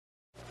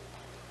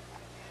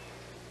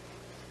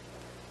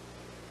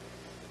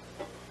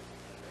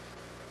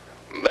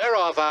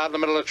South out in the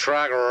middle of the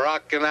track,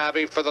 Rockin'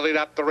 Abbie for the lead.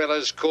 Up the rail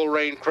is Cool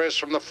Rain Chris.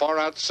 From the far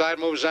outside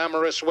moves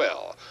Amorous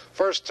Will.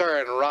 First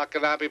turn,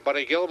 Rockin' Abbie,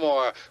 Buddy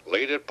Gilmour,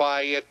 leaded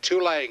by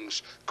 2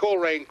 lengths. Cool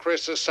Rain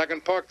Chris is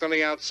second, parked on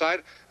the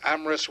outside.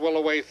 Amorous Will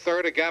away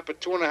third, a gap of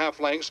 2.5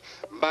 lengths.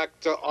 Back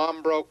to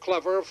Ombro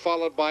Clever,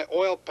 followed by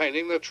Oil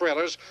Painting, the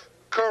trailers.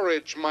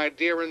 Courage, My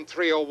Dear, in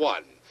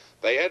 301.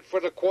 They head for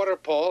the quarter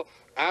pole.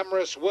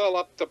 Amorous Will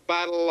up to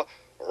battle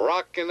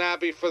Rockin'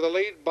 Abbie for the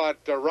lead, but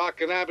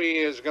Rockin' Abbie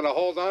is going to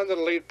hold on to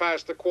the lead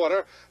past the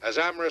quarter as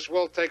Amorous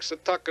Will takes the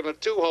tuck in the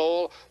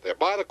 2-hole. They're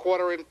by the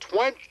quarter in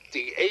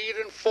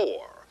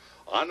 28-4.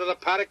 Onto the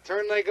paddock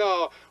turn they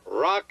go.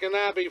 Rockin'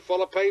 Abbie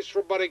full of pace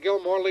for Buddy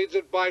Gilmour, leads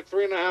it by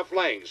 3.5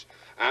 lengths.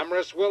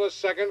 Amorous Will is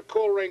second.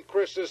 Cool Rain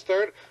Chris is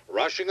third.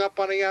 Rushing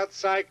up on the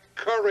outside,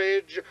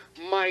 Courage,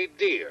 My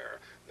Dear.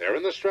 They're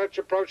in the stretch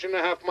approaching the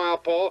half-mile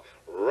pole.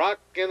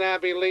 Rockin'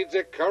 Abbie leads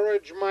it.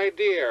 Courage, My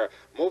Dear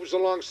moves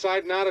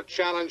alongside now to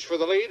challenge for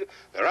the lead.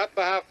 They're at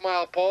the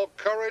half-mile pole.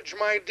 Courage,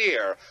 My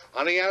Dear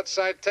on the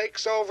outside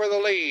takes over the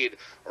lead.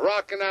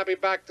 Rockin' Abbie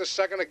back to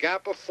second, a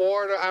gap of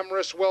 4 to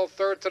Amorous Will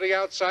third to the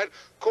outside.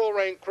 Cool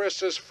Rain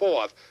Chris is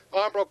fourth.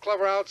 Ombro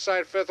Clever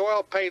outside fifth.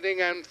 Oil Painting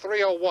and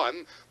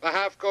 301. The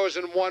half goes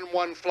in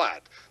 1-1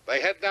 flat.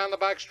 They head down the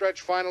backstretch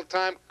final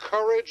time.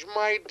 Courage,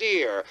 My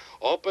Dear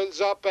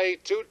opens up a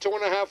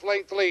 2.5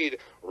 length lead.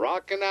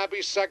 Rockin'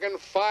 Abbie second,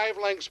 5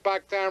 lengths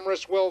back to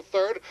Amorous Will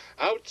third.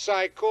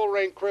 Outside Cool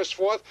Rain Chris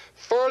fourth.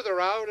 Further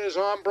out is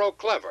Ombro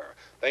Clever.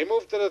 They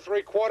move to the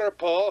 3/4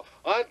 pole.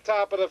 On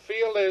top of the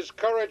field is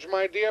Courage,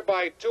 My Dear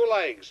by 2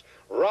 lengths.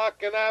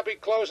 Rockin' Abbie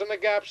closing the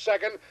gap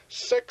second.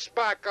 6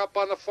 back up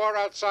on the far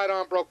outside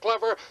Ombro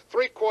Clever.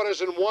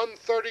 3/4 in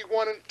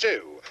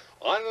 1:31-2.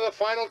 On to the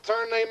final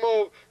turn they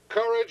move.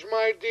 Courage,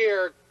 My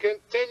Dear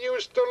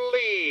continues to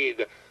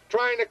lead.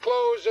 Trying to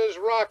close is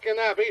Rockin'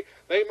 Abbie.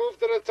 They move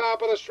to the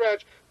top of the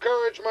stretch.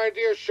 Courage, My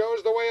Dear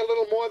shows the way a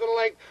little more than a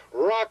length.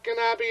 Rockin'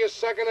 Abbie is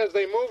second as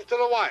they move to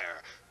the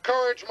wire.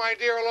 Courage, My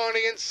Dear along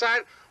the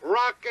inside.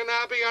 Rockin'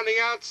 Abbie on the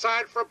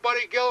outside for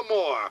Buddy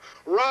Gilmour.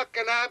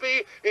 Rockin'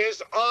 Abbie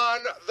is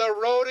on the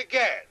road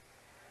again.